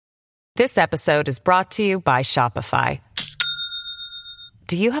This episode is brought to you by Shopify.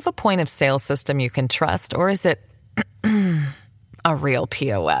 Do you have a point of sale system you can trust, or is it a real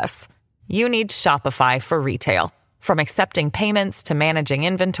POS? You need Shopify for retail. From accepting payments to managing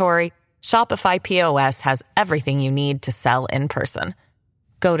inventory, Shopify POS has everything you need to sell in person.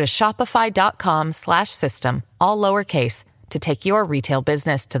 Go to shopify.com/system, all lowercase, to take your retail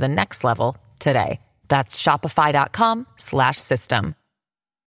business to the next level today. That's shopify.com/system.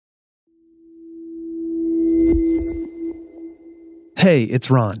 Hey, it's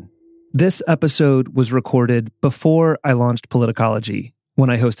Ron. This episode was recorded before I launched Politicology,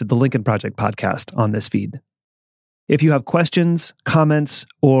 when I hosted the Lincoln Project podcast on this feed. If you have questions, comments,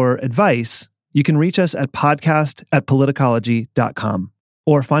 or advice, you can reach us at podcast@politicology.com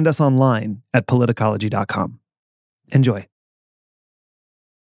or find us online at politicology.com. Enjoy.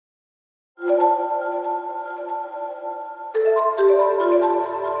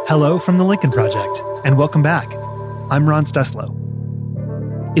 Hello from the Lincoln Project, and welcome back. I'm Ron Steslow.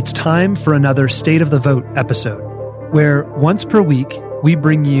 It's time for another State of the Vote episode, where once per week, we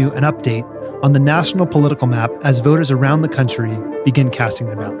bring you an update on the national political map as voters around the country begin casting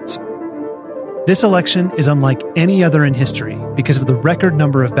their ballots. This election is unlike any other in history because of the record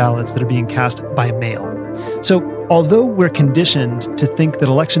number of ballots that are being cast by mail. So, although we're conditioned to think that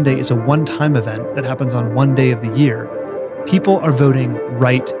Election Day is a one-time event that happens on one day of the year, people are voting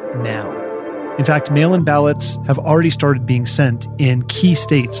right now. In fact, mail-in ballots have already started being sent in key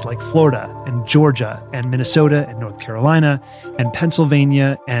states like Florida and Georgia and Minnesota and North Carolina and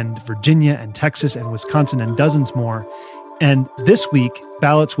Pennsylvania and Virginia and Texas and Wisconsin and dozens more. And this week,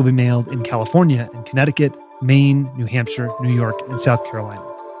 ballots will be mailed in California and Connecticut, Maine, New Hampshire, New York, and South Carolina.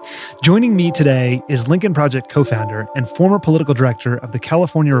 Joining me today is Lincoln Project co-founder and former political director of the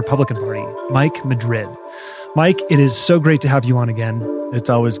California Republican Party, Mike Madrid. Mike, it is so great to have you on again. It's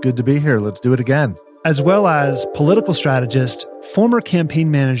always good to be here. Let's do it again. As well as political strategist, former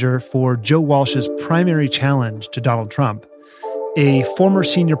campaign manager for Joe Walsh's primary challenge to Donald Trump, a former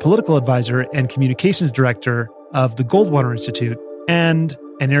senior political advisor and communications director of the Goldwater Institute, and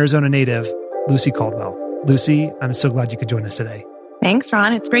an Arizona native, Lucy Caldwell. Lucy, I'm so glad you could join us today. Thanks,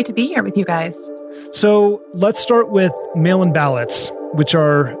 Ron. It's great to be here with you guys. So let's start with mail-in ballots, which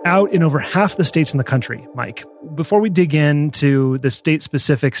are out in over half the states in the country, Mike. Before we dig into the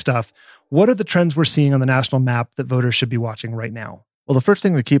state-specific stuff, what are the trends we're seeing on the national map that voters should be watching right now? Well, the first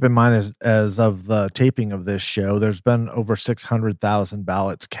thing to keep in mind is, as of the taping of this show, there's been over 600,000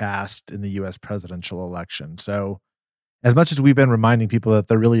 ballots cast in the U.S. presidential election. So as much as we've been reminding people that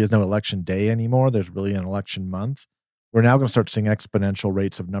there really is no election day anymore, there's really an election month, we're now going to start seeing exponential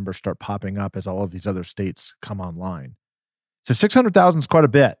rates of numbers start popping up as all of these other states come online. So 600,000 is quite a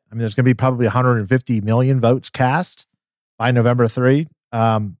bit. I mean, there's going to be probably 150 million votes cast by November 3.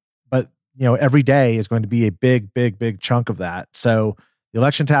 But, every day is going to be a big, big, big chunk of that. So the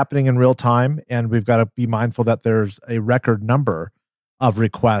election's happening in real time, and we've got to be mindful that there's a record number of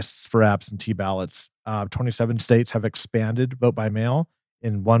requests for absentee ballots. 27 states have expanded vote by mail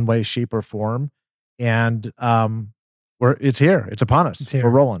in one way, shape, or form. And it's here. It's upon us. We're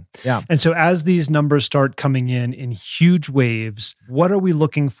rolling. Yeah. And so as these numbers start coming in huge waves, what are we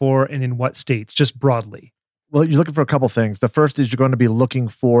looking for and in what states, just broadly? Well, you're looking for a couple things. The first is you're going to be looking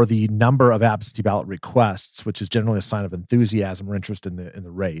for the number of absentee ballot requests, which is generally a sign of enthusiasm or interest in the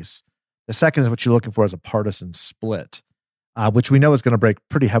race. The second is what you're looking for as a partisan split, which we know is going to break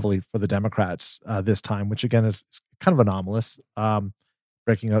pretty heavily for the Democrats this time, which again is kind of anomalous,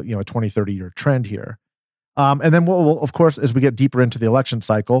 breaking a 20, 30-year trend here. And then we'll, of course, as we get deeper into the election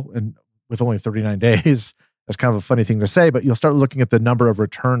cycle, and with only 39 days, that's kind of a funny thing to say, but you'll start looking at the number of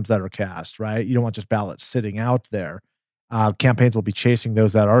returns that are cast, right? You don't want just ballots sitting out there. Campaigns will be chasing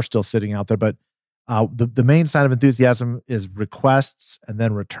those that are still sitting out there, but the main sign of enthusiasm is requests and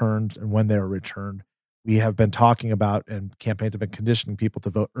then returns, and when they're returned. We have been talking about, and campaigns have been conditioning people to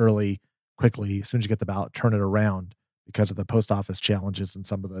vote early, quickly, as soon as you get the ballot, turn it around because of the post office challenges and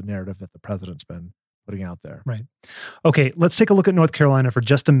some of the narrative that the president's been putting out there. Right. Okay, let's take a look at North Carolina for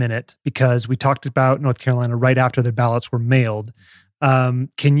just a minute, because we talked about North Carolina right after their ballots were mailed.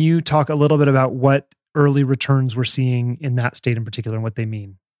 Can you talk a little bit about what early returns we're seeing in that state in particular and what they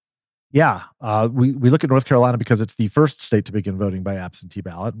mean? Yeah, we look at North Carolina because it's the first state to begin voting by absentee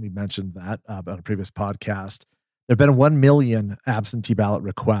ballot. And we mentioned that on a previous podcast. There have been 1 million absentee ballot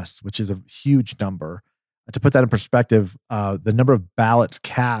requests, which is a huge number. To put that in perspective, the number of ballots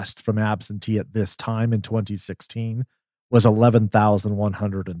cast from absentee at this time in 2016 was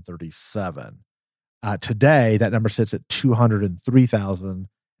 11,137. Today, that number sits at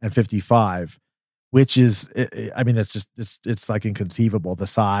 203,055. which is, I mean, it's like inconceivable, the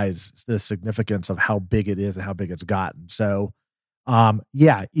size, the significance of how big it is and how big it's gotten. So,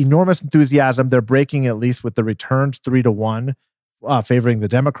 yeah, enormous enthusiasm. They're breaking, at least with the returns, 3-1, favoring the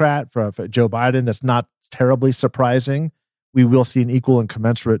Democrat for Joe Biden. That's not terribly surprising. We will see an equal and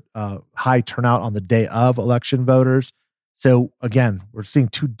commensurate high turnout on the day of election voters. So again, we're seeing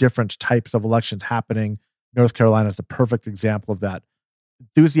two different types of elections happening. North Carolina is a perfect example of that.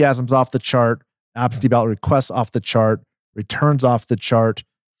 Enthusiasm's off the chart. Absentee ballot requests off the chart, returns off the chart,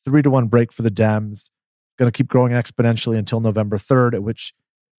 3-1 break for the Dems. Going to keep growing exponentially until November 3rd, at which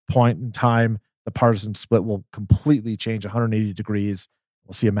point in time the partisan split will completely change 180 degrees.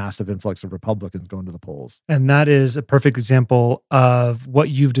 We'll see a massive influx of Republicans going to the polls. And that is a perfect example of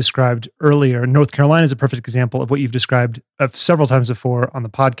what you've described earlier. North Carolina is a perfect example of what you've described several times before on the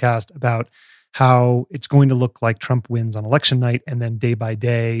podcast about how it's going to look like Trump wins on election night, and then day by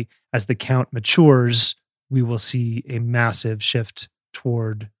day, as the count matures, we will see a massive shift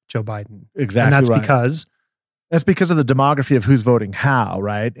toward Joe Biden. Exactly. And that's right. That's because of the demography of who's voting how,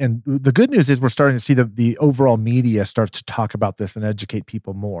 right? And the good news is we're starting to see the overall media start to talk about this and educate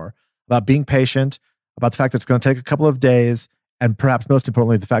people more about being patient, about the fact that it's going to take a couple of days, and perhaps most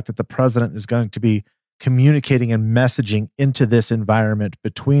importantly, the fact that the president is going to be communicating and messaging into this environment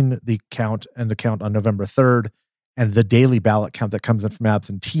between the count and the count on November 3rd and the daily ballot count that comes in from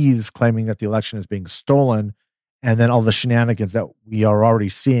absentees claiming that the election is being stolen, and then all the shenanigans that we are already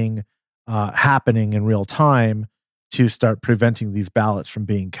seeing happening in real time to start preventing these ballots from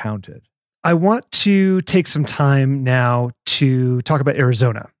being counted. I want to take some time now to talk about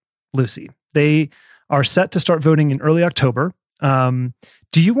Arizona, Lucy. They are set to start voting in early October.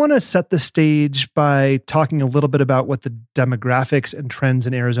 Do you want to set the stage by talking a little bit about what the demographics and trends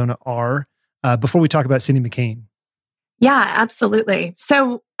in Arizona are before we talk about Cindy McCain? Yeah, absolutely.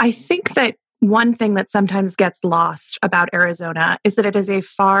 So I think that one thing that sometimes gets lost about Arizona is that it is a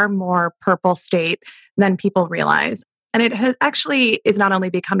far more purple state than people realize. And it has actually is not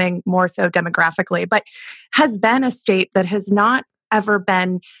only becoming more so demographically, but has been a state that has not ever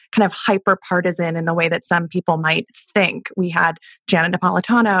been kind of hyper partisan in the way that some people might think. We had Janet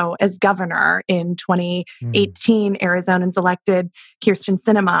Napolitano as governor in 2018. Arizonans elected Kyrsten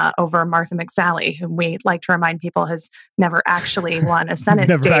Sinema over Martha McSally, whom we like to remind people has never actually won a Senate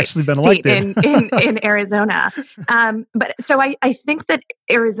never state actually been elected in Arizona. But so I think that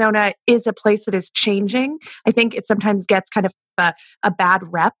Arizona is a place that is changing. I think it sometimes gets kind of a bad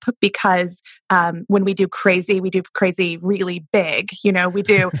rep because when we do crazy really big. You know, we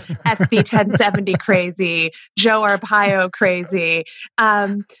do SB 1070 crazy, Joe Arpaio crazy.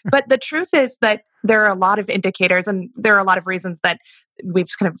 But the truth is that there are a lot of indicators, and there are a lot of reasons that we've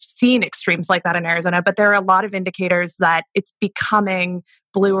kind of seen extremes like that in Arizona, but there are a lot of indicators that it's becoming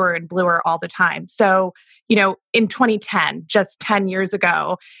bluer and bluer all the time. So, you know, in 2010, just 10 years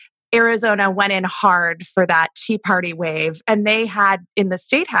ago, Arizona went in hard for that Tea Party wave, and they had in the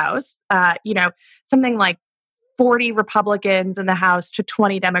state house, something like 40 Republicans in the House to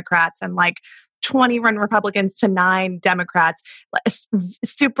 20 Democrats, and like 21 Republicans to 9 Democrats.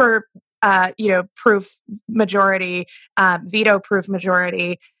 Super, proof majority, veto-proof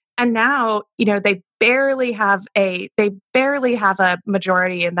majority. And now, you know, they barely have a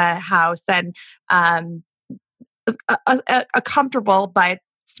majority in the House, and a comfortable but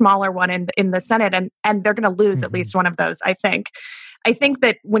smaller one in the Senate, and they're going to lose at least one of those, I think. I think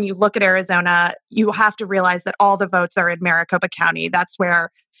that when you look at Arizona, you have to realize that all the votes are in Maricopa County. That's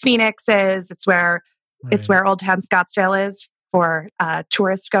where Phoenix is. It's where Old Town Scottsdale is for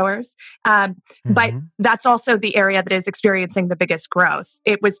tourist goers. But that's also the area that is experiencing the biggest growth.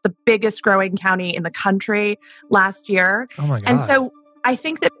 It was the biggest growing county in the country last year. Oh my God. And so I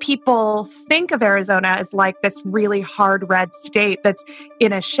think that people think of Arizona as like this really hard red state that's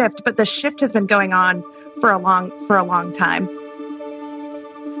in a shift, but the shift has been going on for a long time.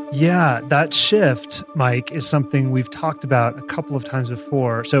 Yeah, that shift, Mike, is something we've talked about a couple of times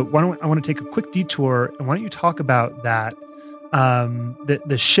before. So I want to take a quick detour, and why don't you talk about that,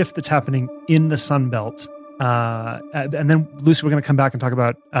 the shift that's happening in the Sun Belt. And then, Lucy, we're going to come back and talk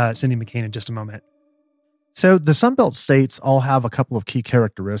about Cindy McCain in just a moment. So the Sun Belt states all have a couple of key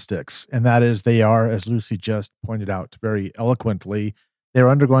characteristics, and that is they are, as Lucy just pointed out very eloquently, they're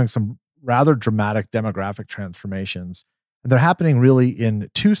undergoing some rather dramatic demographic transformations. And they're happening really in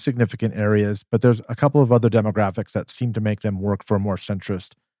two significant areas, but there's a couple of other demographics that seem to make them work for a more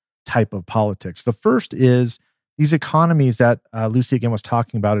centrist type of politics. The first is these economies that Lucy again was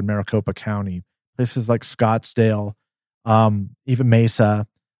talking about in Maricopa County, places like Scottsdale, even Mesa.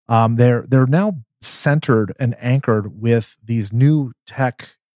 They're now centered and anchored with these new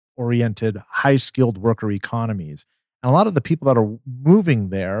tech oriented, high skilled worker economies. And a lot of the people that are moving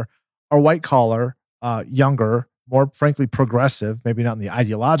there are white collar, younger, more frankly progressive, maybe not in the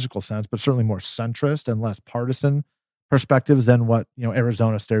ideological sense, but certainly more centrist and less partisan perspectives than what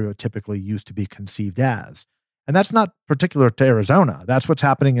Arizona stereotypically used to be conceived as. And that's not particular to Arizona. That's what's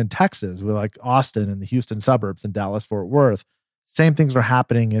happening in Texas with like Austin and the Houston suburbs and Dallas, Fort Worth. Same things are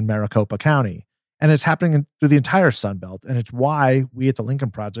happening in Maricopa County. And it's happening through the entire Sun Belt. And it's why we at the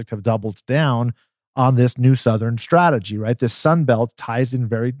Lincoln Project have doubled down on this new Southern strategy, right? This Sun Belt ties in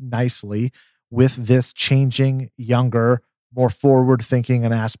very nicely with this changing, younger, more forward-thinking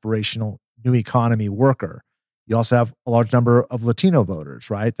and aspirational new economy worker. You also have a large number of Latino voters,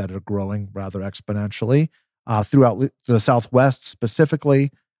 right, that are growing rather exponentially throughout the Southwest specifically.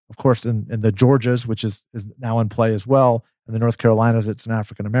 Of course, in the Georgias, which is now in play as well, and the North Carolinas, it's an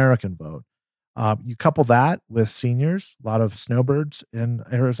African-American vote. You couple that with seniors, a lot of snowbirds in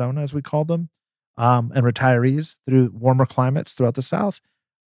Arizona, as we call them, and retirees through warmer climates throughout the South,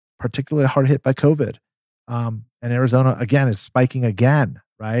 particularly hard hit by COVID. And Arizona, again, is spiking again,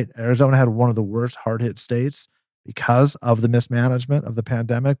 right? Arizona had one of the worst hard hit states because of the mismanagement of the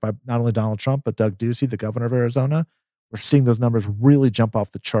pandemic by not only Donald Trump, but Doug Ducey, the governor of Arizona. We're seeing those numbers really jump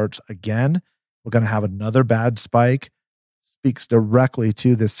off the charts again. We're going to have another bad spike. Speaks directly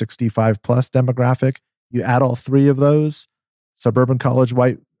to the 65 plus demographic. You add all three of those: suburban college,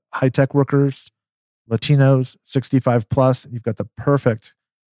 white, high-tech workers, Latinos, 65 plus, you've got the perfect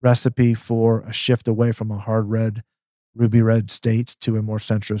recipe for a shift away from a hard red, ruby red state to a more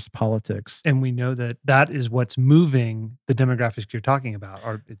centrist politics. And we know that is what's moving the demographics you're talking about,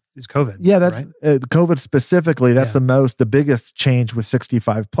 or is COVID. Yeah, that's right? COVID specifically. That's the biggest change with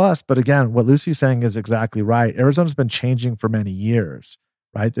 65 plus. But again, what Lucy's saying is exactly right. Arizona's been changing for many years,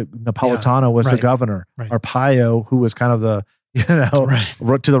 right? Napolitano was the governor. Right. Arpaio, who was kind of the,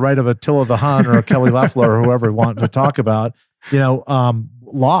 to the right of Attila the Hun or Kelly Loeffler or whoever we want to talk about,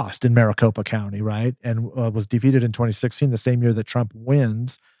 lost in Maricopa County, right? And was defeated in 2016, the same year that Trump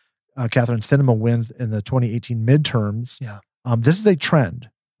wins. Catherine Sinema wins in the 2018 midterms. Yeah. This is a trend,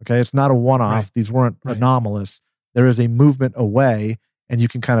 okay? It's not a one-off. Right. These weren't anomalous. There is a movement away, and you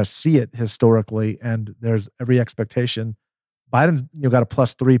can kind of see it historically, and there's every expectation. Biden's got a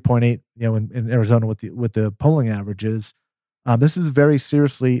plus 3.8, in Arizona with the polling averages. This is very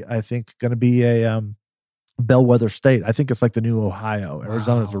seriously, I think, going to be a bellwether state. I think it's like the new Ohio.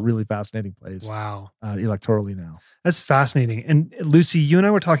 Arizona is a really fascinating place. Wow. Electorally now. That's fascinating. And Lucy, you and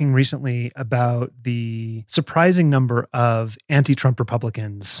I were talking recently about the surprising number of anti-Trump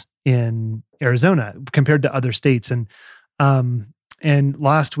Republicans in Arizona compared to other states. And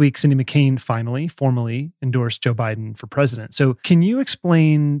last week, Cindy McCain finally formally endorsed Joe Biden for president. So can you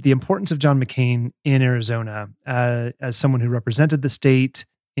explain the importance of John McCain in Arizona as someone who represented the state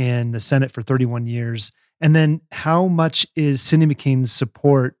in the Senate for 31 years? And then how much is Cindy McCain's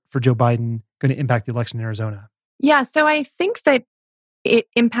support for Joe Biden going to impact the election in Arizona? Yeah, so I think that it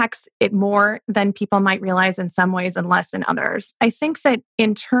impacts it more than people might realize in some ways and less in others. I think that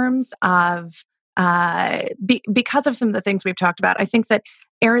in terms of, because of some of the things we've talked about, I think that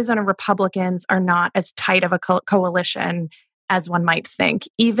Arizona Republicans are not as tight of a coalition as one might think.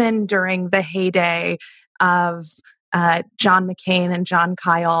 Even during the heyday of John McCain and John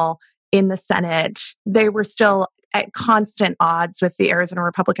Kyle in the Senate, they were still at constant odds with the Arizona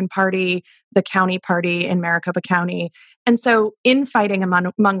Republican Party, the county party in Maricopa County. And so infighting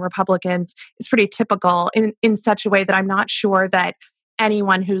among Republicans is pretty typical in such a way that I'm not sure that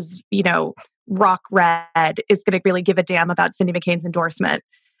anyone who's, rock red is going to really give a damn about Cindy McCain's endorsement.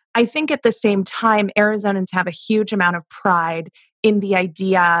 I think at the same time, Arizonans have a huge amount of pride in the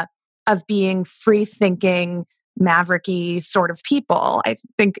idea of being free-thinking, mavericky sort of people. I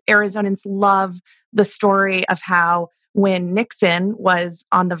think Arizonans love the story of how when Nixon was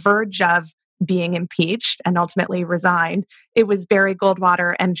on the verge of being impeached and ultimately resigned, it was Barry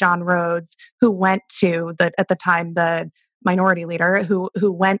Goldwater and John Rhodes who went to at the time, the minority leader who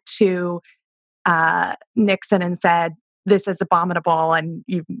went to Nixon and said, "This is abominable and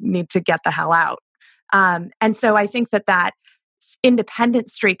you need to get the hell out." And so I think that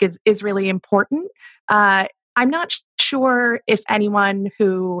independent streak is really important. I'm not sure if anyone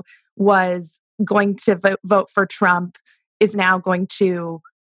who was going to vote for Trump is now going to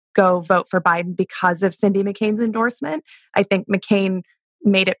go vote for Biden because of Cindy McCain's endorsement. I think McCain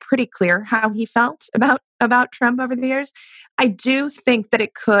made it pretty clear how he felt about Trump over the years. I do think that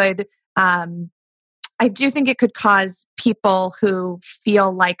it could cause people who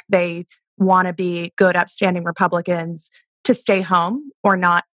feel like they want to be good, upstanding Republicans to stay home or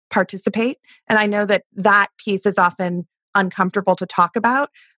not participate. And I know that piece is often uncomfortable to talk about.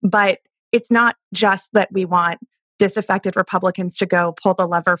 But it's not just that we want disaffected Republicans to go pull the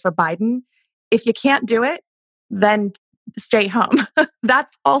lever for Biden. If you can't do it, then stay home.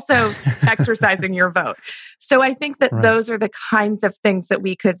 That's also exercising your vote. So I think that those are the kinds of things that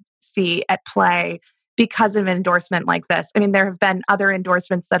we could see at play because of an endorsement like this. I mean, there have been other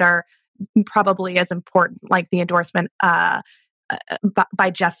endorsements that are probably as important, like the endorsement by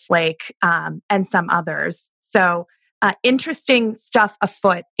Jeff Flake and some others. So interesting stuff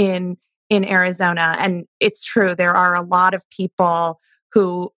afoot in Arizona. And it's true, there are a lot of people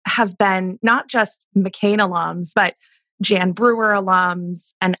who have been not just McCain alums, but Jan Brewer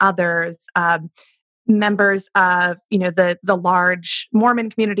alums and others, members of the large Mormon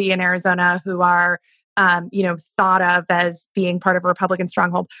community in Arizona who are thought of as being part of a Republican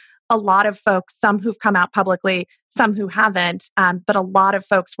stronghold. A lot of folks, some who've come out publicly, some who haven't, but a lot of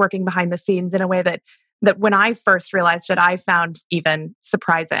folks working behind the scenes in a way that when I first realized it, I found even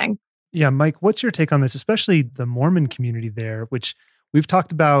surprising. Yeah, Mike, what's your take on this, especially the Mormon community there, which we've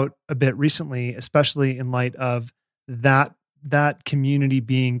talked about a bit recently, especially in light of that community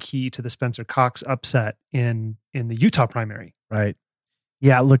being key to the Spencer Cox upset in the Utah primary. Right.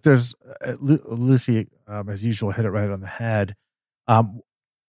 Yeah, look, there's Lucy, as usual, hit it right on the head.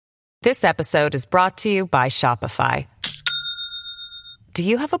 This episode is brought to you by Shopify. Do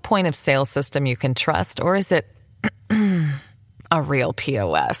you have a point of sale system you can trust, or is it a real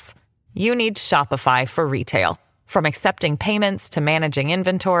POS? You need Shopify for retail. From accepting payments to managing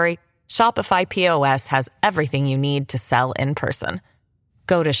inventory, Shopify POS has everything you need to sell in person.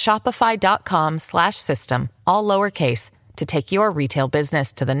 Go to shopify.com/system, all lowercase, to take your retail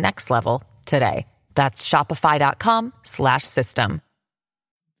business to the next level today. That's shopify.com/system.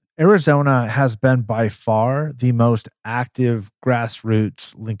 Arizona has been by far the most active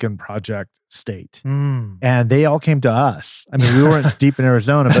grassroots Lincoln Project state. And they all came to us. I mean, we weren't deep in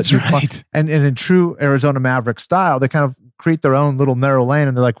Arizona, but right. And in true Arizona Maverick style, they kind of create their own little narrow lane.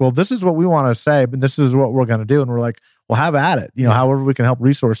 And they're like, well, this is what we want to say, but this is what we're going to do. And we're like, well, have at it. However we can help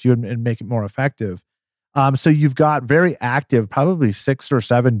resource you and make it more effective. So you've got very active, probably 6 or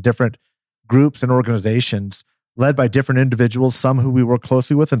 7 different groups and organizations led by different individuals, some who we work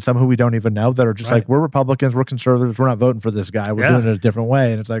closely with and some who we don't even know, that are just like, we're Republicans, we're conservatives, we're not voting for this guy. We're doing it a different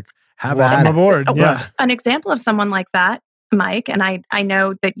way. And it's like, have at it. Aboard. Yeah. An example of someone like that, Mike, and I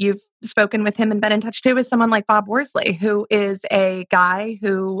know that you've spoken with him and been in touch too, is someone like Bob Worsley, who is a guy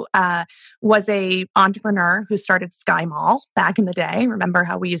who was a entrepreneur who started Sky Mall back in the day. Remember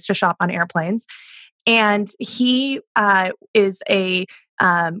how we used to shop on airplanes? And he is a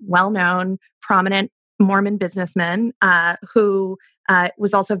well-known, prominent Mormon businessman who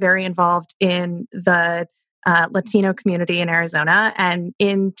was also very involved in the Latino community in Arizona. And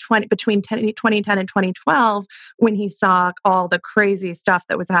between 2010 and 2012, when he saw all the crazy stuff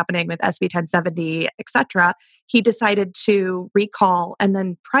that was happening with SB 1070, et cetera, he decided to recall and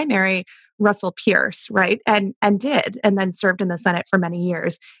then primary Russell Pierce, right? And did, and then served in the Senate for many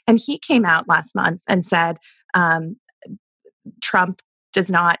years. And he came out last month and said, Trump does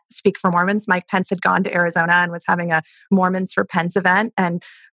not speak for Mormons. Mike Pence had gone to Arizona and was having a Mormons for Pence event. And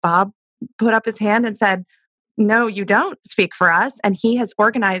Bob put up his hand and said, no, you don't speak for us. And he has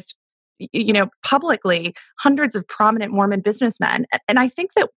organized, publicly hundreds of prominent Mormon businessmen. And I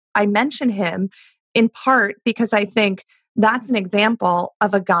think that I mention him in part because I think that's an example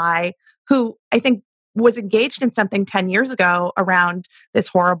of a guy who I think was engaged in something 10 years ago around this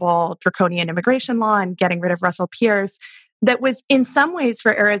horrible draconian immigration law and getting rid of Russell Pierce. That was in some ways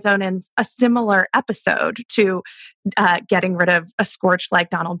for Arizonans a similar episode to getting rid of a scorch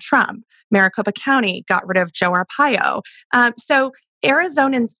like Donald Trump. Maricopa County got rid of Joe Arpaio. So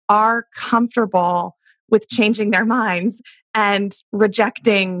Arizonans are comfortable with changing their minds and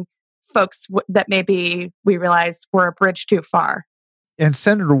rejecting folks that maybe we realized were a bridge too far. And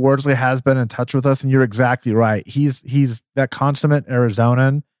Senator Worsley has been in touch with us, and you're exactly right. He's that consummate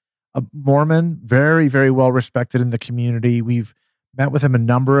Arizonan, a Mormon, very, very well respected in the community. We've met with him a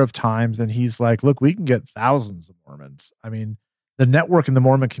number of times, and he's like, look, we can get thousands of Mormons. I mean, the network in the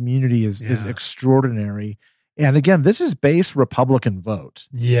Mormon community is extraordinary. And again, this is base Republican vote.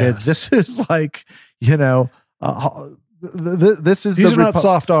 Yes. This is like, this is these are not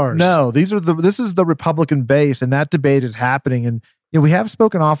soft R's. No, this is the Republican base, and that debate is happening. And we have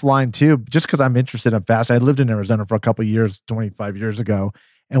spoken offline too, just because I'm interested in fast. I lived in Arizona for a couple of years, 25 years ago.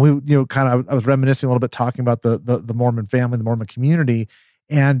 And we, I was reminiscing a little bit, talking about the Mormon family, the Mormon community.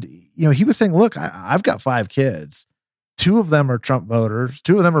 And, he was saying, look, I've got 5 kids. 2 of them are Trump voters,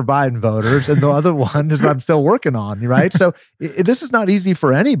 2 of them are Biden voters, and the other one is I'm still working on, right? So this is not easy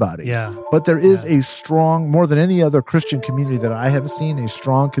for anybody. Yeah. But there is a strong, more than any other Christian community that I have seen, a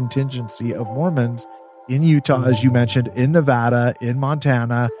strong contingency of Mormons in Utah, as you mentioned, in Nevada, in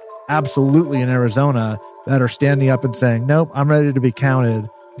Montana, absolutely in Arizona, that are standing up and saying, nope, I'm ready to be counted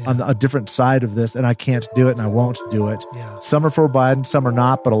on a different side of this, and I can't do it, and I won't do it. Yeah. Some are for Biden, some are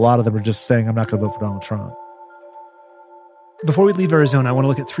not, but a lot of them are just saying, I'm not going to vote for Donald Trump. Before we leave Arizona, I want to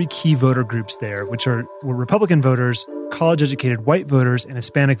look at 3 key voter groups there, which were Republican voters, college-educated white voters, and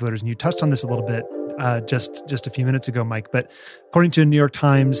Hispanic voters. And you touched on this a little bit just a few minutes ago, Mike. But according to a New York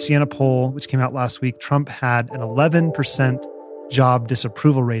Times Siena poll, which came out last week, Trump had an 11% job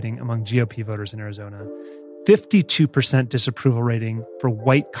disapproval rating among GOP voters in Arizona, 52% disapproval rating for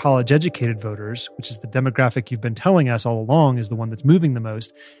white college-educated voters, which is the demographic you've been telling us all along is the one that's moving the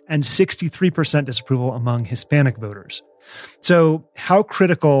most, and 63% disapproval among Hispanic voters. So how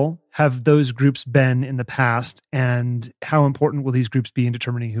critical have those groups been in the past, and how important will these groups be in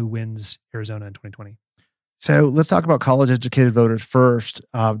determining who wins Arizona in 2020? So let's talk about college-educated voters first.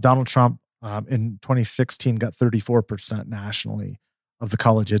 Donald Trump in 2016 got 34% nationally of the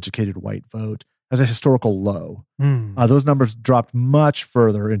college-educated white vote as a historical low. Those numbers dropped much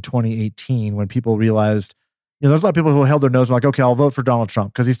further in 2018 when people realized, there's a lot of people who held their nose and were like, okay, I'll vote for Donald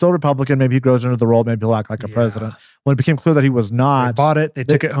Trump because he's still Republican. Maybe he grows into the role. Maybe he'll act like a president. When it became clear that he was not. They bought it. They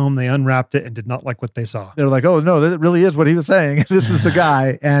took it home. They unwrapped it and did not like what they saw. They're like, oh, no, that really is what he was saying. This is the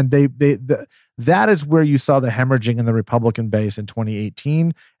guy. And that is where you saw the hemorrhaging in the Republican base in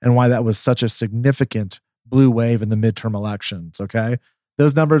 2018 and why that was such a significant blue wave in the midterm elections, okay?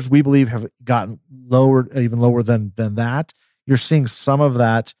 Those numbers, we believe, have gotten lower, even lower than that. You're seeing some of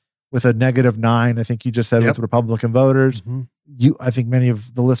that with a -9, I think you just said, with Republican voters. I think many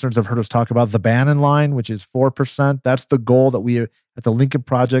of the listeners have heard us talk about the Bannon line, which is 4%. That's the goal that we at the Lincoln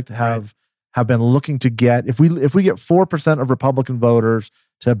Project have been looking to get. If we get 4% of Republican voters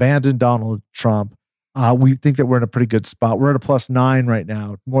to abandon Donald Trump, we think that we're in a pretty good spot. We're at a +9 right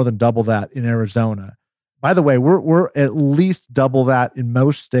now, more than double that in Arizona. By the way, we're at least double that in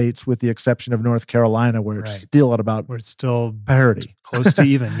most states, with the exception of North Carolina, where it's still at about parity, close to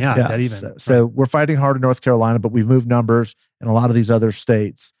even. Dead even. So we're fighting hard in North Carolina, but we've moved numbers in a lot of these other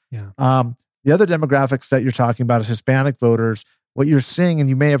states. The other demographics that you're talking about is Hispanic voters. What you're seeing, and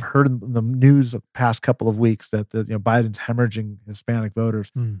you may have heard in the news the past couple of weeks, that Biden's hemorrhaging Hispanic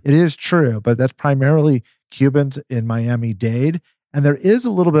voters. It is true, but that's primarily Cubans in Miami-Dade, and there is a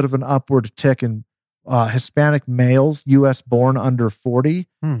little bit of an upward tick in Hispanic males, U.S. born under 40,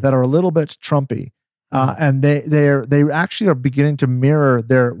 that are a little bit Trumpy. And they actually are beginning to mirror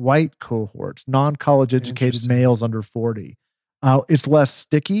their white cohorts, non-college educated males under 40. It's less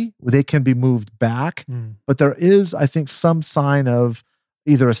sticky. They can be moved back, but there is, I think, some sign of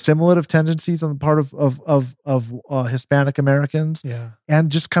either assimilative tendencies on the part of Hispanic Americans,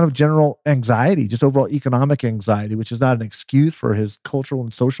 and just kind of general anxiety, just overall economic anxiety, which is not an excuse for his cultural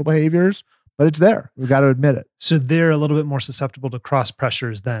and social behaviors, but it's there. We've got to admit it. So they're a little bit more susceptible to cross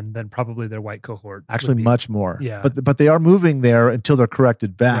pressures than probably their white cohort. Actually, much more. But they are moving there until they're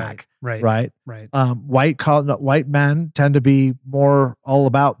corrected back. Right. White men tend to be more all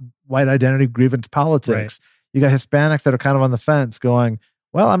about white identity, grievance politics. You got Hispanics that are kind of on the fence, going,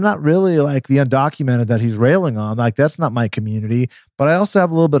 well, I'm not really like the undocumented that he's railing on. Like, that's not my community, but I also have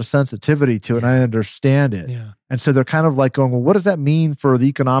a little bit of sensitivity to it, and I understand it. And so they're kind of like going, well, what does that mean for the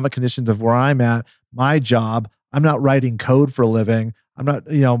economic conditions of where I'm at, my job? I'm not writing code for a living. I'm not,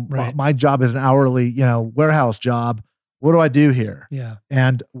 my job is an hourly, warehouse job. What do I do here?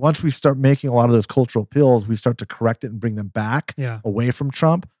 And once we start making a lot of those cultural appeals, we start to correct it and bring them back away from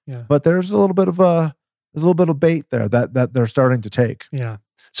Trump. But there's a little bit of bait there that they're starting to take.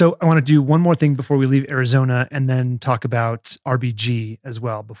 So I want to do one more thing before we leave Arizona, and then talk about RBG as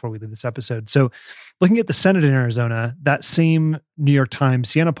well before we leave this episode. So looking at the Senate in Arizona, that same New York Times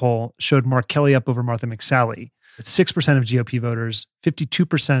Siena poll showed Mark Kelly up over Martha McSally. It's 6% of GOP voters,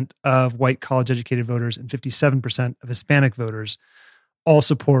 52% of white college-educated voters, and 57% of Hispanic voters all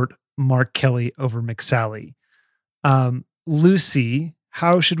support Mark Kelly over McSally. Lucy,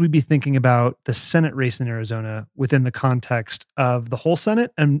 how should we be thinking about the Senate race in Arizona within the context of the whole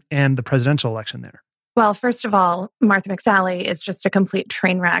Senate and the presidential election there? Well, first of all, Martha McSally is just a complete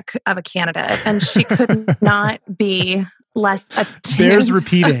train wreck of a candidate, and she could not be less attuned. Bears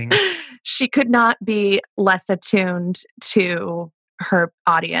repeating. She could not be less attuned to her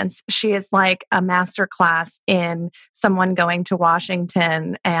audience. She is like a masterclass in someone going to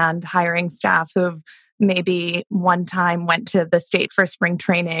Washington and hiring staff who've maybe one time went to the state for spring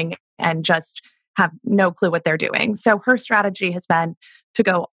training and just have no clue what they're doing. So her strategy has been to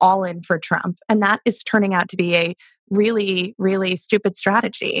go all in for Trump. And that is turning out to be a really, really stupid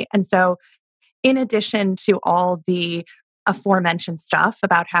strategy. And so in addition to all the aforementioned stuff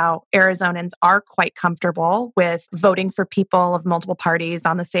about how Arizonans are quite comfortable with voting for people of multiple parties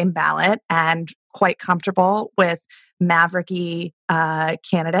on the same ballot and quite comfortable with mavericky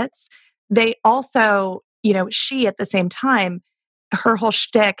candidates, they also, she at the same time, her whole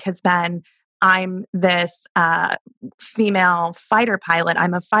shtick has been, I'm this female fighter pilot.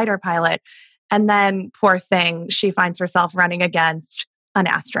 I'm a fighter pilot. And then, poor thing, she finds herself running against an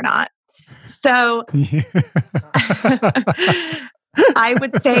astronaut. So I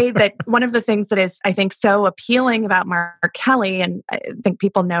would say that one of the things that is, I think, so appealing about Mark Kelly, and I think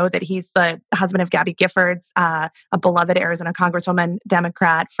people know that he's the husband of Gabby Giffords, a beloved Arizona Congresswoman,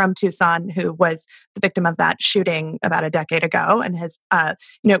 Democrat from Tucson, who was the victim of that shooting about a decade ago, and has,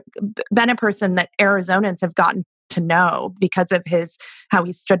 been a person that Arizonans have gotten to know because of how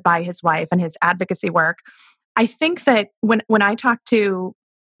he stood by his wife and his advocacy work. I think that when I talk to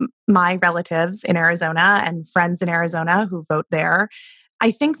my relatives in Arizona and friends in Arizona who vote there,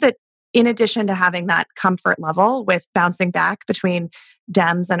 I think that in addition to having that comfort level with bouncing back between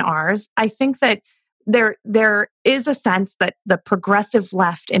Dems and Rs, I think that there is a sense that the progressive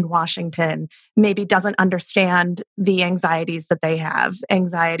left in Washington maybe doesn't understand the anxieties that they have,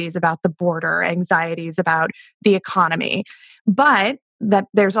 anxieties about the border, anxieties about the economy, but that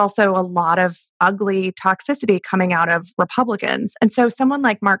there's also a lot of ugly toxicity coming out of Republicans. And so someone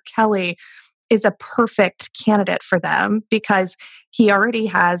like Mark Kelly is a perfect candidate for them because he already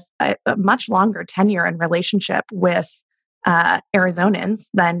has a much longer tenure and relationship with Arizonans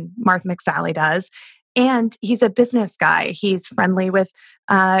than Martha McSally does. And he's a business guy. He's friendly with,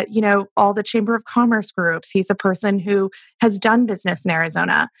 all the Chamber of Commerce groups. He's a person who has done business in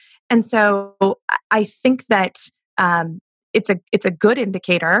Arizona. And so I think that it's a good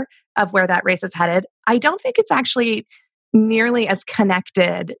indicator of where that race is headed. I don't think it's actually nearly as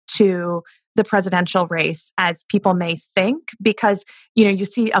connected to the presidential race as people may think, because you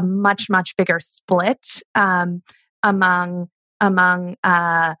see a much, much bigger split among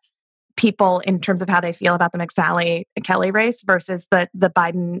people in terms of how they feel about the McSally-Kelly race versus the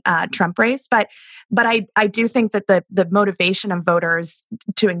Biden Trump race. But I do think that the motivation of voters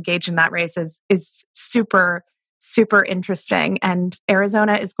to engage in that race is super, super interesting. And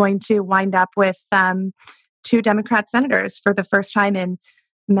Arizona is going to wind up with 2 Democrat senators for the first time in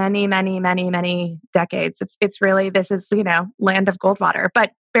many, many, many, many decades. It's really, this is, land of Goldwater.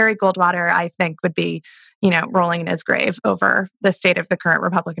 But Barry Goldwater, I think, would be, rolling in his grave over the state of the current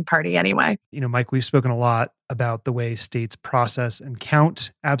Republican Party anyway. Mike, we've spoken a lot about the way states process and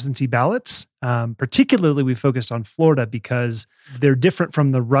count absentee ballots. Particularly, we focused on Florida because they're different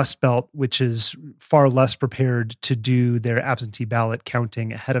from the Rust Belt, which is far less prepared to do their absentee ballot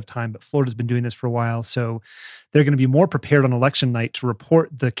counting ahead of time. But Florida's been doing this for a while. So they're going to be more prepared on election night to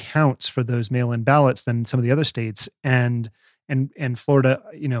report the counts for those mail-in ballots than some of the other states. And Florida,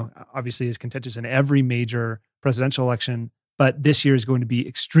 obviously is contentious in every major presidential election, but this year is going to be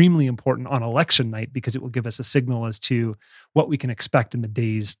extremely important on election night because it will give us a signal as to what we can expect in the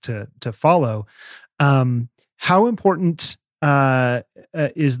days to follow. How important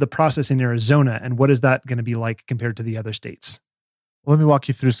is the process in Arizona, and what is that going to be like compared to the other states? Let me walk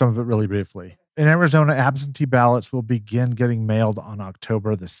you through some of it really briefly. In Arizona, absentee ballots will begin getting mailed on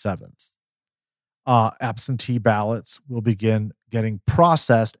October the 7th. Absentee ballots will begin getting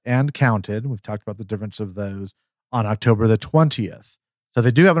processed and counted. We've talked about the difference of those on October the 20th. So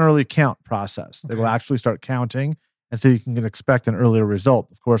they do have an early count process. They will actually start counting. And so you can expect an earlier result.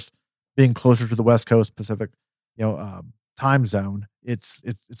 Of course, being closer to the West Coast Pacific, time zone, it's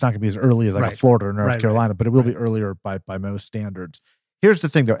not going to be as early as like Florida or North Carolina, but it will be earlier by most standards. Here's the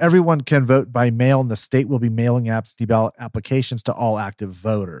thing though. Everyone can vote by mail, and the state will be mailing absentee ballot applications to all active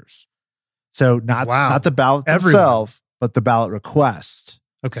voters. So not the ballot itself, but the ballot request.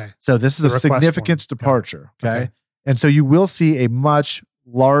 Okay. So this is a significant departure. Okay. And so you will see a much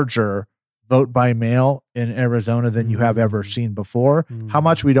larger vote by mail in Arizona than you have ever seen before. How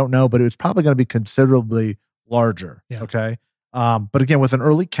much we don't know, but it's probably going to be considerably larger. Yeah. Okay. But again, with an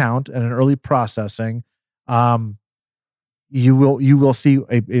early count and an early processing, you will see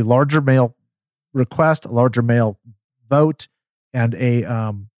a larger mail request, a larger mail vote, and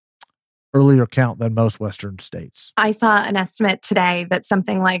a earlier count than most Western states. I saw an estimate today that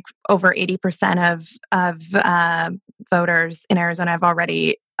something like over 80% of voters in Arizona have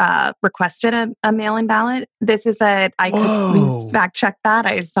already requested a mail-in ballot. This is I could fact check that.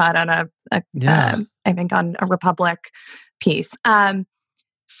 I saw it on I think on a Republic piece.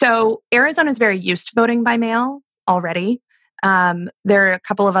 So Arizona is very used to voting by mail already. There are a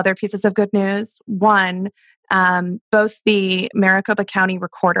couple of other pieces of good news. One, both the Maricopa County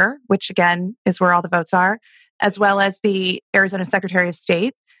Recorder, which again is where all the votes are, as well as the Arizona Secretary of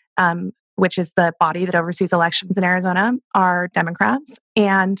State, which is the body that oversees elections in Arizona, are Democrats.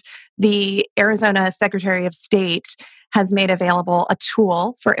 And the Arizona Secretary of State has made available a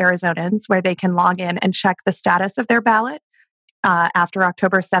tool for Arizonans where they can log in and check the status of their ballot after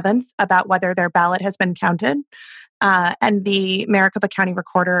October 7th about whether their ballot has been counted. And the Maricopa County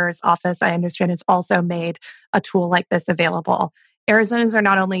Recorder's Office, I understand, has also made a tool like this available. Arizonans are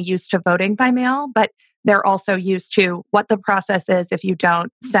not only used to voting by mail, but they're also used to what the process is if you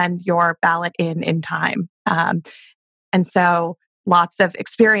don't send your ballot in time. And so lots of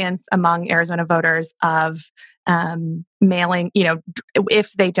experience among Arizona voters of mailing,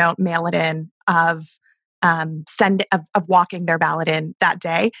 if they don't mail it in, of walking their ballot in that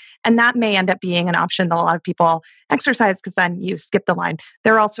day. And that may end up being an option that a lot of people exercise because then you skip the line.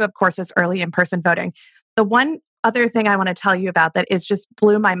 There also, of course, is early in-person voting. The one other thing I want to tell you about that is just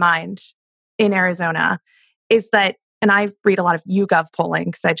blew my mind in Arizona is that, and I read a lot of YouGov polling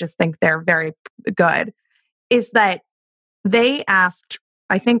because I just think they're very good, is that they asked,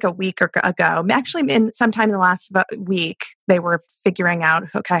 I think a week ago, actually sometime in the last week, they were figuring out,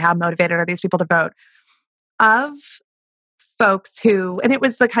 okay, how motivated are these people to vote? Of folks who, and it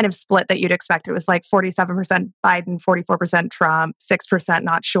was the kind of split that you'd expect. It was like 47% Biden, 44% Trump, 6%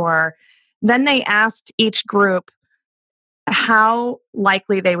 not sure. Then they asked each group how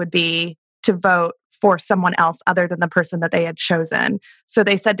likely they would be to vote for someone else other than the person that they had chosen. So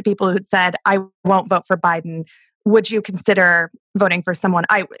they said to people who'd said, I won't vote for Biden, would you consider voting for someone?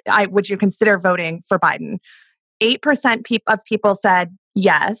 Would you consider voting for Biden? 8% of people said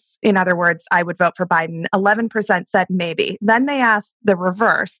yes. In other words, I would vote for Biden. 11% said maybe. Then they asked the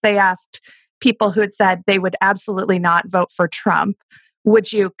reverse. They asked people who had said they would absolutely not vote for Trump.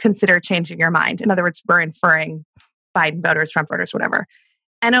 Would you consider changing your mind? In other words, we're inferring Biden voters, Trump voters, whatever.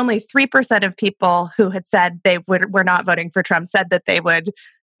 And only 3% of people who had said were not voting for Trump said that they would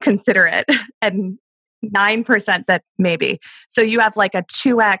consider it. And 9% said maybe. So you have like a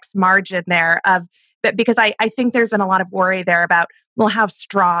 2x margin there of, because I think there's been a lot of worry there about, well, how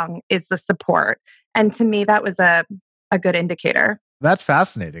strong is the support? And to me, that was a good indicator. That's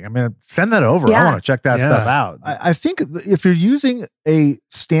fascinating. I mean, send that over. Yeah. I want to check that stuff out. I think if you're using a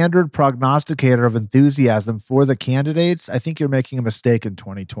standard prognosticator of enthusiasm for the candidates, I think you're making a mistake in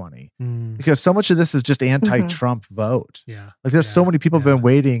 2020 because so much of this is just anti-Trump vote. Yeah. Like there's so many people have been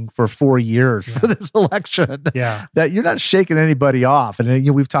waiting for 4 years for this election that you're not shaking anybody off.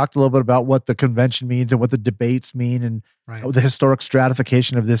 And we've talked a little bit about what the convention means and what the debates mean and the historic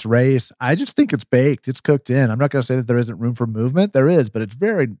stratification of this race. I just think it's baked. It's cooked in. I'm not going to say that there isn't room for movement. There is, but it's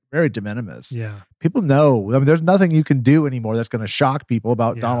very, very de minimis. Yeah. People know. I mean, there's nothing you can do anymore that's going to shock people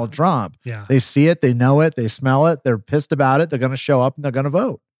about Donald Trump. Yeah. They see it. They know it. They smell it. They're pissed about it. They're going to show up and they're going to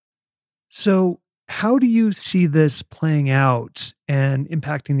vote. So how do you see this playing out and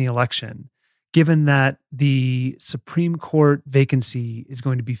impacting the election, given that the Supreme Court vacancy is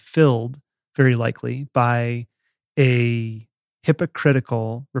going to be filled very likely by a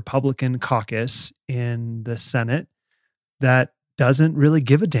hypocritical Republican caucus in the Senate that doesn't really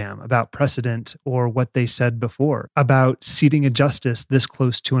give a damn about precedent or what they said before about seating a justice this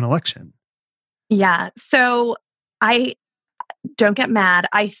close to an election? Yeah. So I don't get mad.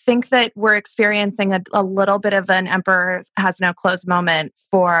 I think that we're experiencing a little bit of an emperor has no clothes moment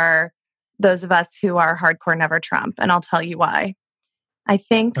for those of us who are hardcore never Trump. And I'll tell you why. I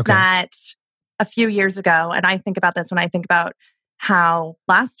think that a few years ago, and I think about this when I think about how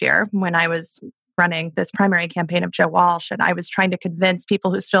last year when I was running this primary campaign of Joe Walsh, and I was trying to convince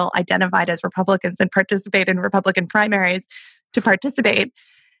people who still identified as Republicans and participate in Republican primaries to participate.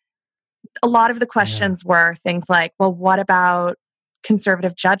 A lot of the questions were things like, well, what about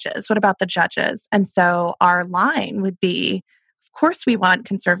conservative judges? What about the judges? And so our line would be, of course we want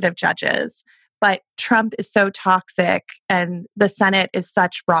conservative judges, but Trump is so toxic and the Senate is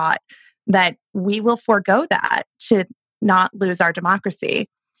such rot that we will forego that to not lose our democracy.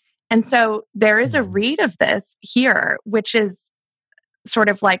 And so there is a read of this here, which is sort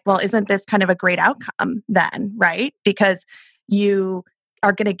of like, well, isn't this kind of a great outcome then, right? Because you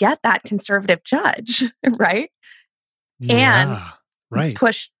are going to get that conservative judge, right? Yeah, and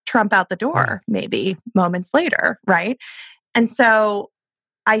push Trump out the door maybe moments later, right? And so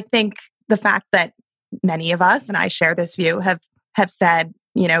I think the fact that many of us, and I share this view, have said,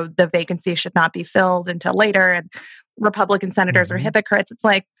 the vacancy should not be filled until later, and Republican senators are hypocrites. It's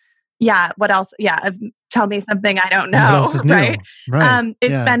like, what else? tell me something I don't What know, else is new? right? Right.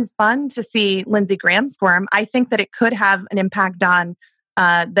 It's been fun to see Lindsey Graham squirm. I think that it could have an impact on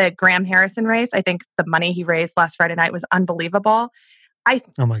the Graham Harrison race. I think the money he raised last Friday night was unbelievable.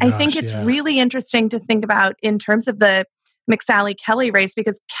 Oh my I gosh, think it's yeah. really interesting to think about in terms of the McSally-Kelly race,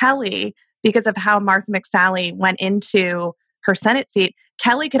 because Kelly, because of how Martha McSally went into her Senate seat,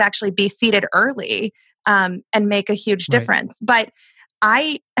 Kelly could actually be seated early and make a huge Right. difference. But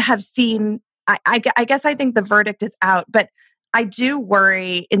I have seen, I guess I think the verdict is out, but I do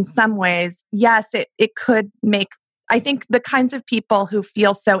worry in some ways. Yes, it could make, I think the kinds of people who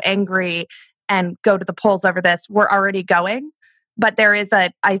feel so angry and go to the polls over this were already going. But there is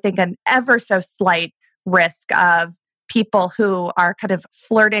I think, an ever so slight risk of people who are kind of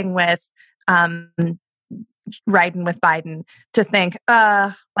flirting with riding with Biden to think,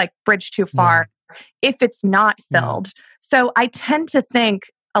 like bridge too far if it's not filled. Yeah. So I tend to think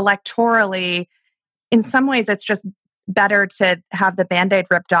electorally, in some ways, it's just better to have the Band-Aid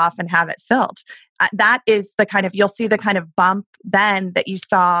ripped off and have it filled. That is the kind of, you'll see the kind of bump then that you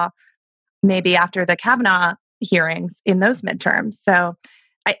saw maybe after the Kavanaugh hearings in those midterms. So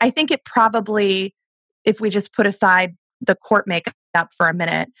I think it probably, if we just put aside the court makeup for a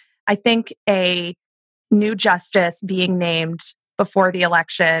minute, I think a new justice being named before the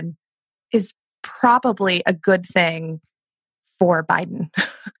election is probably a good thing for Biden.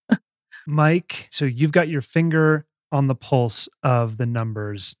 Mike, so you've got your finger on the pulse of the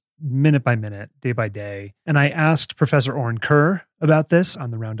numbers minute by minute, day by day. And I asked Professor Oren Kerr about this on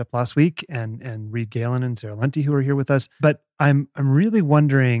the roundup last week, and Reed Galen and Sarah Lenti, who are here with us. But I'm really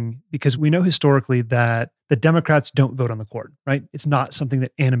wondering, because we know historically that the Democrats don't vote on the court, right? It's not something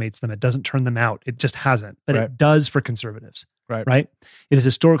that animates them. It doesn't turn them out. It just hasn't. But it does for conservatives, right? It has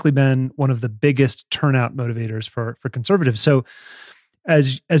historically been one of the biggest turnout motivators for conservatives. So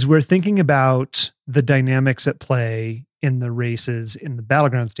as we're thinking about the dynamics at play in the races in the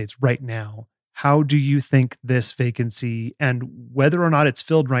battleground states right now, how do you think this vacancy and whether or not it's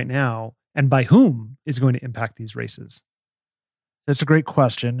filled right now and by whom is going to impact these races? That's a great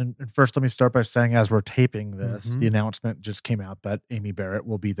question. And first, let me start by saying, as we're taping this, the announcement just came out that Amy Barrett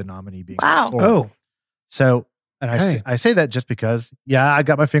will be the nominee being elected. Oh. So, and I say that just because, I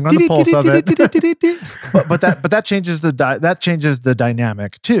got my finger on the pulse of it. but that changes the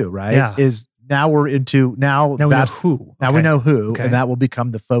dynamic too, right? Yeah. Is now we're into now we know who. Now we know who, Okay. and that will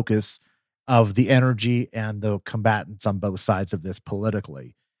become the focus of the energy and the combatants on both sides of this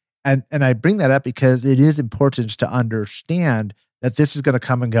politically. And I bring that up because it is important to understand that this is going to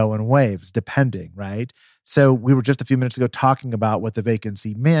come and go in waves, depending, right? So we were just a few minutes ago talking about what the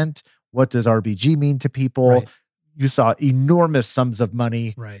vacancy meant. What does RBG mean to people? Right. You saw enormous sums of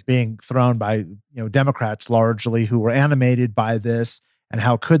money being thrown by Democrats largely, who were animated by this. And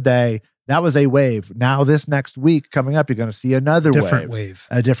how could they? That was a wave. Now this next week coming up, you're going to see another wave.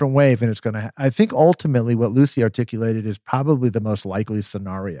 A different wave. And it's going to, I think ultimately what Lucy articulated is probably the most likely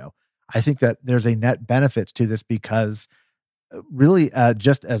scenario. I think that there's a net benefit to this because really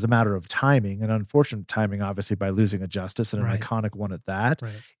just as a matter of timing, and unfortunate timing, obviously, by losing a justice and an iconic one at that,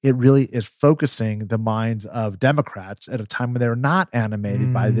 it really is focusing the minds of Democrats at a time when they're not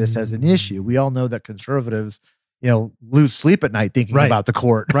animated by this as an issue. We all know that conservatives, lose sleep at night thinking about the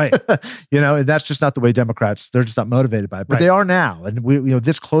court, and that's just not the way Democrats, they're just not motivated by it, but they are now. And we,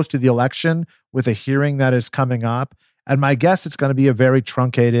 this close to the election with a hearing that is coming up. And my guess, it's going to be a very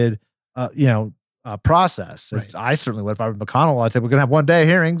truncated, process. I certainly would, if I were McConnell, I'd say we're going to have one day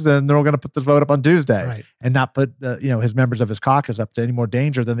hearings, then they're going to put this vote up on Tuesday and not put, his members of his caucus up to any more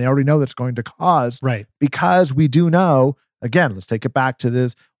danger than they already know that's going to cause. Because we do know, again, let's take it back to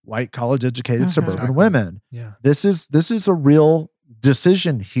this white college-educated suburban women. Yeah. This is a real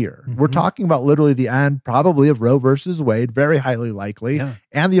decision here. We're talking about literally the end, probably, of Roe versus Wade, very highly likely,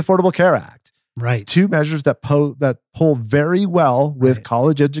 and the Affordable Care Act. Two measures that pull very well with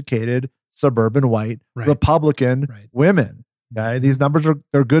college-educated suburban white Republican women. Okay, these numbers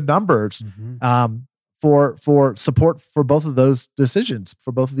they're good numbers for support for both of those decisions,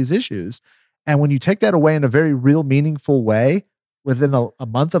 for both of these issues. And when you take that away in a very real, meaningful way within a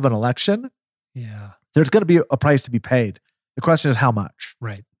month of an election, there's going to be a price to be paid. The question is how much,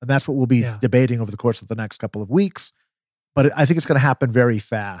 and that's what we'll be debating over the course of the next couple of weeks. But I think it's going to happen very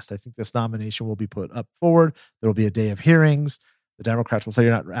fast. I think this nomination will be put up forward. There will be a day of hearings. The Democrats will say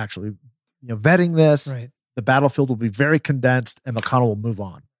you're not actually vetting this. The battlefield will be very condensed, and McConnell will move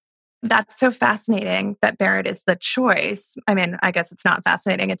on. That's so fascinating that Barrett is the choice. I mean, I guess it's not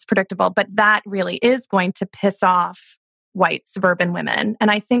fascinating, it's predictable, but that really is going to piss off white suburban women. And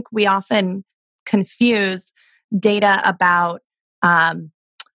I think we often confuse data about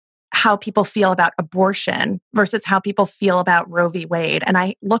how people feel about abortion versus how people feel about Roe v. Wade. And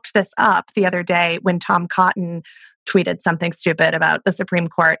I looked this up the other day when Tom Cotton tweeted something stupid about the Supreme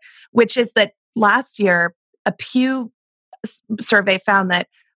Court, which is that last year, a Pew survey found that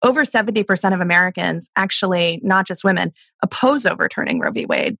over 70% of Americans, actually not just women, oppose overturning Roe v.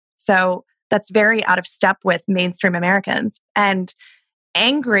 Wade. So that's very out of step with mainstream Americans. And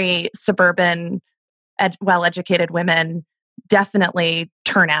angry suburban, well-educated women definitely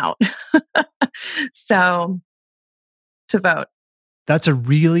turn out. So to vote. That's a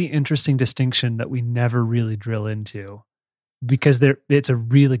really interesting distinction that we never really drill into, because it's a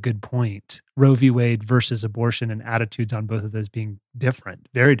really good point. Roe v. Wade versus abortion, and attitudes on both of those being different,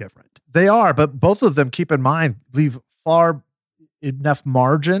 very different. They are, but both of them, keep in mind, leave far enough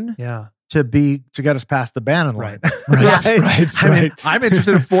margin to get us past the Bannon line. Right. I mean, I'm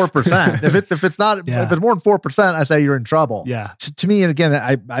interested in 4%. If it's more than 4%, I say you're in trouble. Yeah. To me, and again,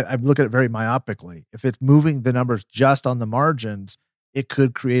 I look at it very myopically. If it's moving the numbers just on the margins, it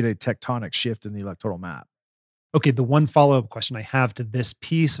could create a tectonic shift in the electoral map. Okay, the one follow-up question I have to this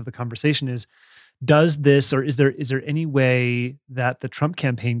piece of the conversation is, does this, or is there any way that the Trump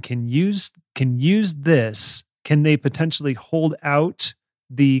campaign can use this? Can they potentially hold out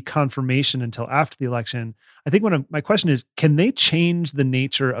the confirmation until after the election? I think my question is, can they change the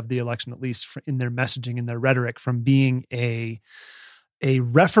nature of the election, at least in their messaging and their rhetoric, from being a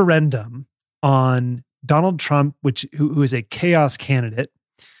referendum on Donald Trump, who is a chaos candidate,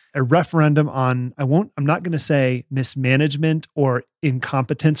 a referendum on, I'm not going to say mismanagement or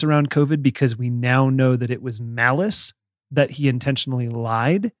incompetence around COVID, because we now know that it was malice, that he intentionally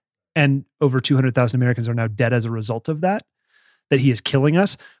lied, and over 200,000 Americans are now dead as a result of that he is killing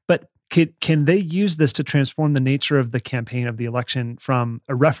us. But can they use this to transform the nature of the campaign, of the election, from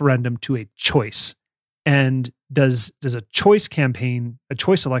a referendum to a choice? And does a choice campaign, a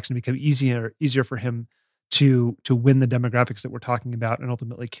choice election, become easier for him to win the demographics that we're talking about and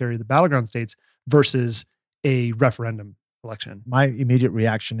ultimately carry the battleground states versus a referendum election? My immediate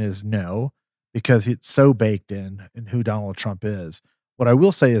reaction is no, because it's so baked in who Donald Trump is. What I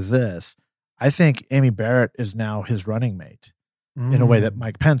will say is this: I think Amy Barrett is now his running mate in a way that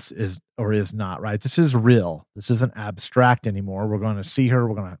Mike Pence is or is not, right? This is real. This isn't abstract anymore. We're going to see her.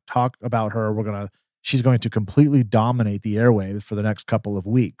 We're going to talk about her. She's going to completely dominate the airwaves for the next couple of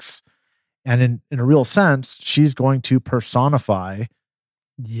weeks. And in a real sense, she's going to personify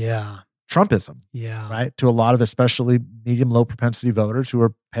Trumpism, right? To a lot of especially medium-low propensity voters who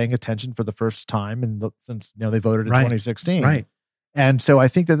are paying attention for the first time since they voted in 2016. Right. And so I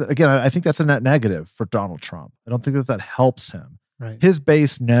think that, again, I think that's a net negative for Donald Trump. I don't think that helps him. Right. His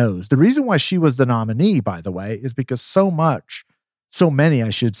base knows. The reason why she was the nominee, by the way, is because so many, I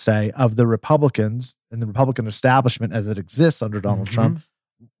should say, of the Republicans and the Republican establishment as it exists under Donald Trump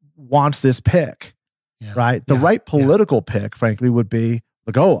wants this pick, right? The right political pick, frankly, would be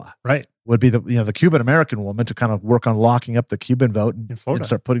Lagoa, right? Would be the Cuban American woman to kind of work on locking up the Cuban vote and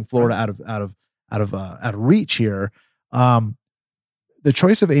start putting Florida out of reach here. The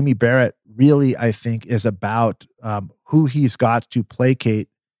choice of Amy Barrett really, I think, is about who he's got to placate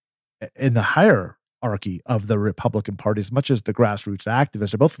in the hierarchy of the Republican Party, as much as the grassroots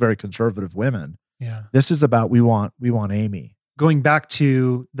activists. They're both very conservative women. Yeah, this is about we want Amy. Going back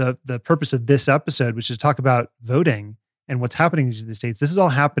to the purpose of this episode, which is to talk about voting and what's happening in the states. This is all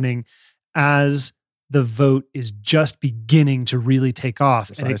happening as the vote is just beginning to really take off.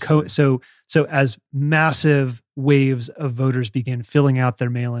 Precisely. And so as massive waves of voters begin filling out their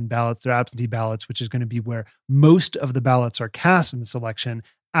mail-in ballots, their absentee ballots, which is going to be where most of the ballots are cast in this election,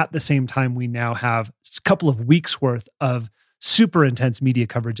 at the same time, we now have a couple of weeks worth of super intense media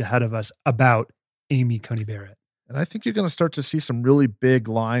coverage ahead of us about Amy Coney Barrett. And I think you're going to start to see some really big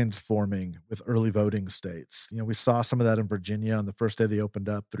lines forming with early voting states. We saw some of that in Virginia on the first day they opened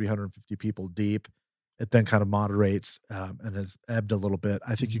up, 350 people deep. It then kind of moderates and has ebbed a little bit.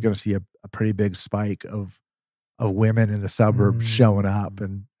 I think you're going to see a pretty big spike of women in the suburbs showing up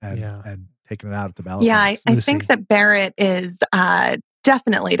and taking it out at the ballot. Yeah, I think that Barrett is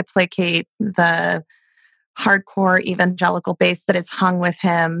definitely to placate the hardcore evangelical base that is hung with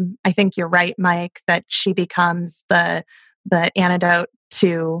him. I think you're right, Mike, that she becomes the antidote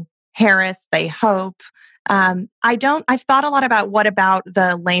to Harris, they hope. I've thought a lot about what about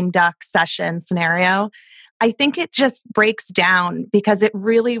the lame duck session scenario. I think it just breaks down because it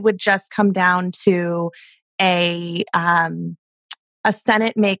really would just come down to a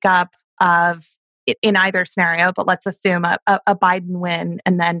Senate makeup of, in either scenario, but let's assume a Biden win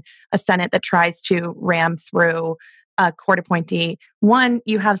and then a Senate that tries to ram through a court appointee. One,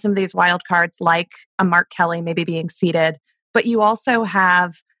 you have some of these wild cards like a Mark Kelly maybe being seated, but you also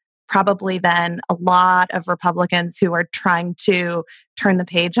have probably then a lot of Republicans who are trying to turn the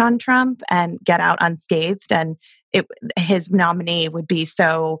page on Trump and get out unscathed. And his nominee would be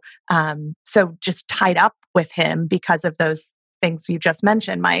so just tied up with him because of those things you just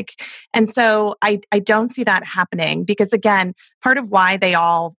mentioned, Mike. And so I don't see that happening because, again, part of why they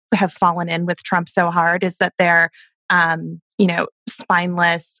all have fallen in with Trump so hard is that they're,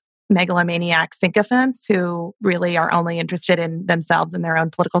 spineless megalomaniac sycophants who really are only interested in themselves and their own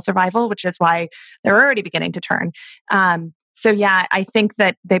political survival, which is why they're already beginning to turn. So yeah, I think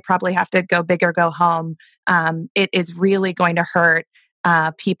that they probably have to go big or go home. It is really going to hurt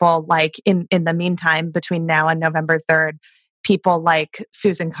people like in the meantime, between now and November 3rd, people like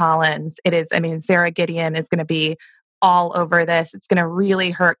Susan Collins. Sarah Gideon is going to be all over this. It's going to really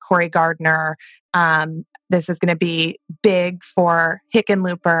hurt Cory Gardner. This is going to be big for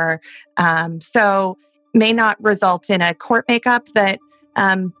Hickenlooper. So may not result in a court makeup that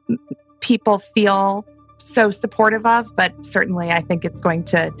people feel so supportive of, but certainly I think it's going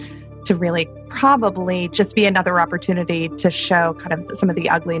to really probably just be another opportunity to show kind of some of the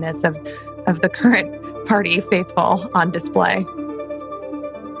ugliness of the current party faithful on display.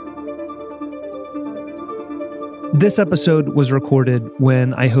 This episode was recorded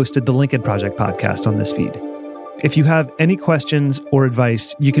when I hosted the Lincoln Project podcast on this feed. If you have any questions or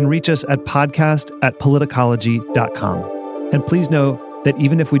advice, you can reach us at podcast@politicology.com. And please know that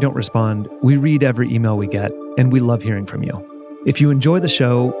even if we don't respond, we read every email we get, and we love hearing from you. If you enjoy the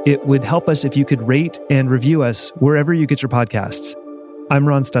show, it would help us if you could rate and review us wherever you get your podcasts. I'm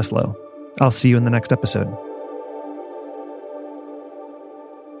Ron Steslow. I'll see you in the next episode.